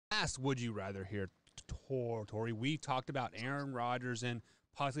last would you rather here, Tori? We talked about Aaron Rodgers and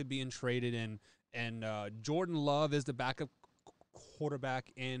possibly being traded, and Jordan Love is the backup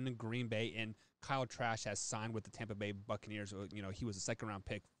quarterback in Green Bay, and Kyle Trask has signed with the Tampa Bay Buccaneers. He was a second-round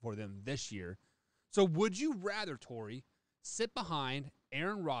pick for them this year. So would you rather, Tori, sit behind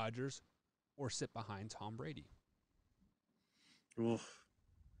Aaron Rodgers or sit behind Tom Brady? Oof.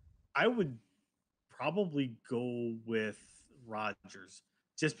 I would probably go with Rodgers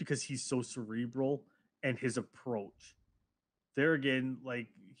just because he's so cerebral and his approach. There again, like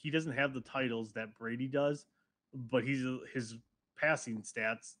he doesn't have the titles that Brady does, but his passing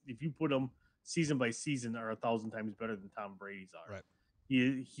stats, if you put them season by season, are 1,000 times better than Tom Brady's are. Right.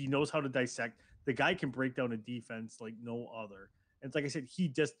 He knows how to dissect. The guy can break down a defense like no other. And it's like I said, he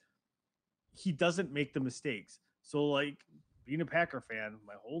doesn't make the mistakes. So like being a Packer fan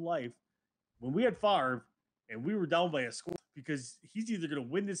my whole life, when we had Favre and we were down by a score because he's either going to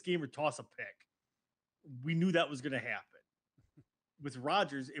win this game or toss a pick, we knew that was going to happen. With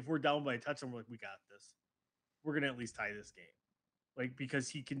Rodgers, if we're down by a touchdown, we're like, we got this. We're going to at least tie this game. Like, because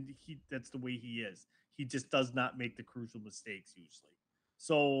he that's the way he is. He just does not make the crucial mistakes usually.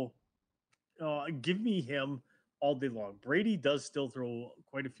 So give me him all day long. Brady does still throw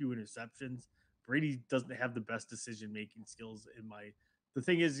quite a few interceptions. Brady doesn't have the best decision making skills in my. The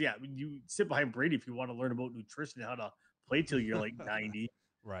thing is, yeah, you sit behind Brady if you want to learn about nutrition, how to play till you're like 90,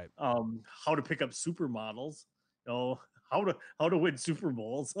 Right. how to pick up supermodels, how to win Super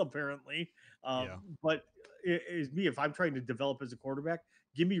Bowls apparently. Yeah. But it is me if I'm trying to develop as a quarterback,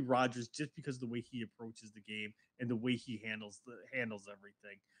 give me Rodgers just because of the way he approaches the game and the way he handles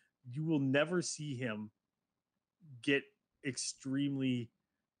everything. You will never see him get extremely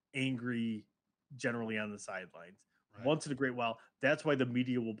angry generally on the sidelines. Right. Once in a great while, that's why the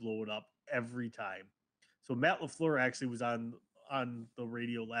media will blow it up every time. So Matt LaFleur actually was on the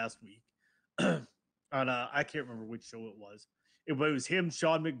radio last week on I can't remember which show it was. It was him,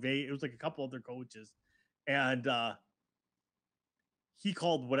 Sean McVay. It was like a couple other coaches, and he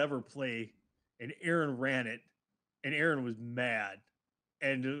called whatever play, and Aaron ran it, and Aaron was mad,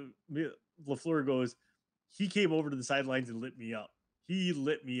 and LaFleur goes, he came over to the sidelines and lit me up. He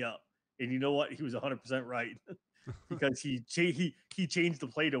lit me up. And you know what? He was 100% right because he changed the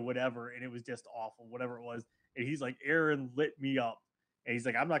play to whatever, and it was just awful, whatever it was. And he's like, Aaron lit me up. And he's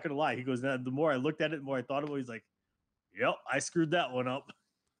like, I'm not going to lie. He goes, the more I looked at it, the more I thought about it, he's like, yep, I screwed that one up.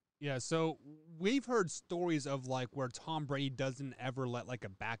 Yeah, so we've heard stories of like where Tom Brady doesn't ever let like a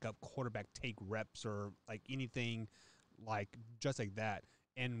backup quarterback take reps or like anything like just like that.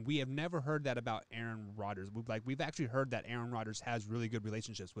 And we have never heard that about Aaron Rodgers. We've actually heard that Aaron Rodgers has really good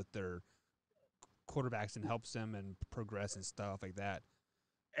relationships with their quarterbacks and helps them and progress and stuff like that.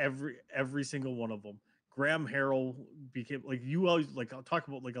 Every single one of them. Graham Harrell became like you always like I'll talk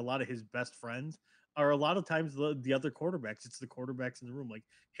about like a lot of his best friends are a lot of times the other quarterbacks. It's the quarterbacks in the room. Like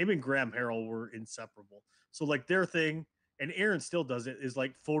him and Graham Harrell were inseparable. So like their thing, and Aaron still does it, is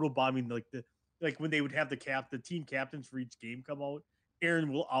like photobombing like when they would have the team captains for each game come out.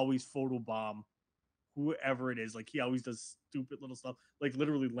 Aaron will always photobomb whoever it is. Like he always does stupid little stuff. Like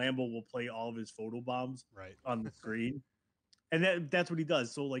literally Lambo will play all of his photo bombs Right. on the screen. And that's what he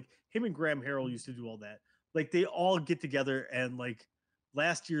does. So like him and Graham Harrell used to do all that. Like they all get together and like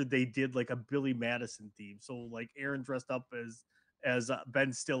last year they did like a Billy Madison theme. So like Aaron dressed up as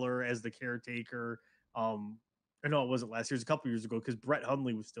Ben Stiller as the caretaker. I know it wasn't last year, it was a couple years ago because Brett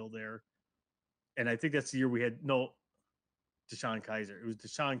Hundley was still there. And I think that's the year we had Deshaun Kaiser. It was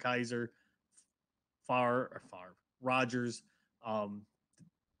Deshaun Kaiser, Favre, Rodgers. Um,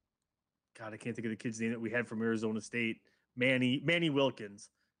 God, I can't think of the kid's name that we had from Arizona State. Manny Wilkins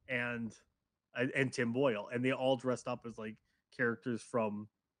and Tim Boyle, and they all dressed up as like characters from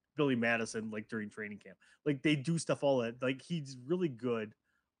Billy Madison, like during training camp. Like they do stuff all that. Like he's really good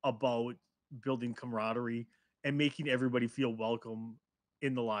about building camaraderie and making everybody feel welcome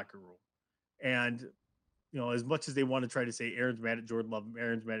in the locker room. And as much as they want to try to say Aaron's mad at Jordan Love,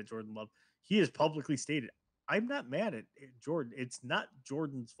 Aaron's mad at Jordan Love, he has publicly stated, I'm not mad at Jordan. It's not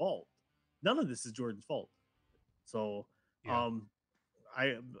Jordan's fault. None of this is Jordan's fault. So, Yeah. I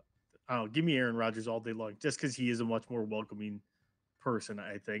don't know, give me Aaron Rodgers all day long, just because he is a much more welcoming person,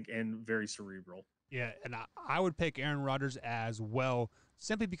 I think, and very cerebral. Yeah, and I would pick Aaron Rodgers as well,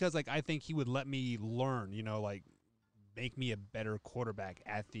 simply because like I think he would let me learn, like make me a better quarterback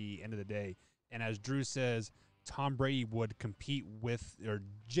at the end of the day. And as Drew says, Tom Brady would compete with, or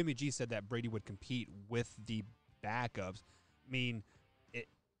Jimmy G said that Brady would compete with the backups. I mean,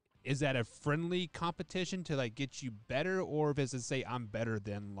 is that a friendly competition to like get you better, or if it's to say I'm better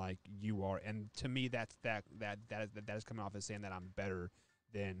than like you are? And to me, that is coming off as saying that I'm better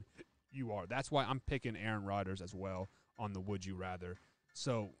than you are. That's why I'm picking Aaron Rodgers as well on the would you rather.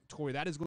 So, Tori, that is going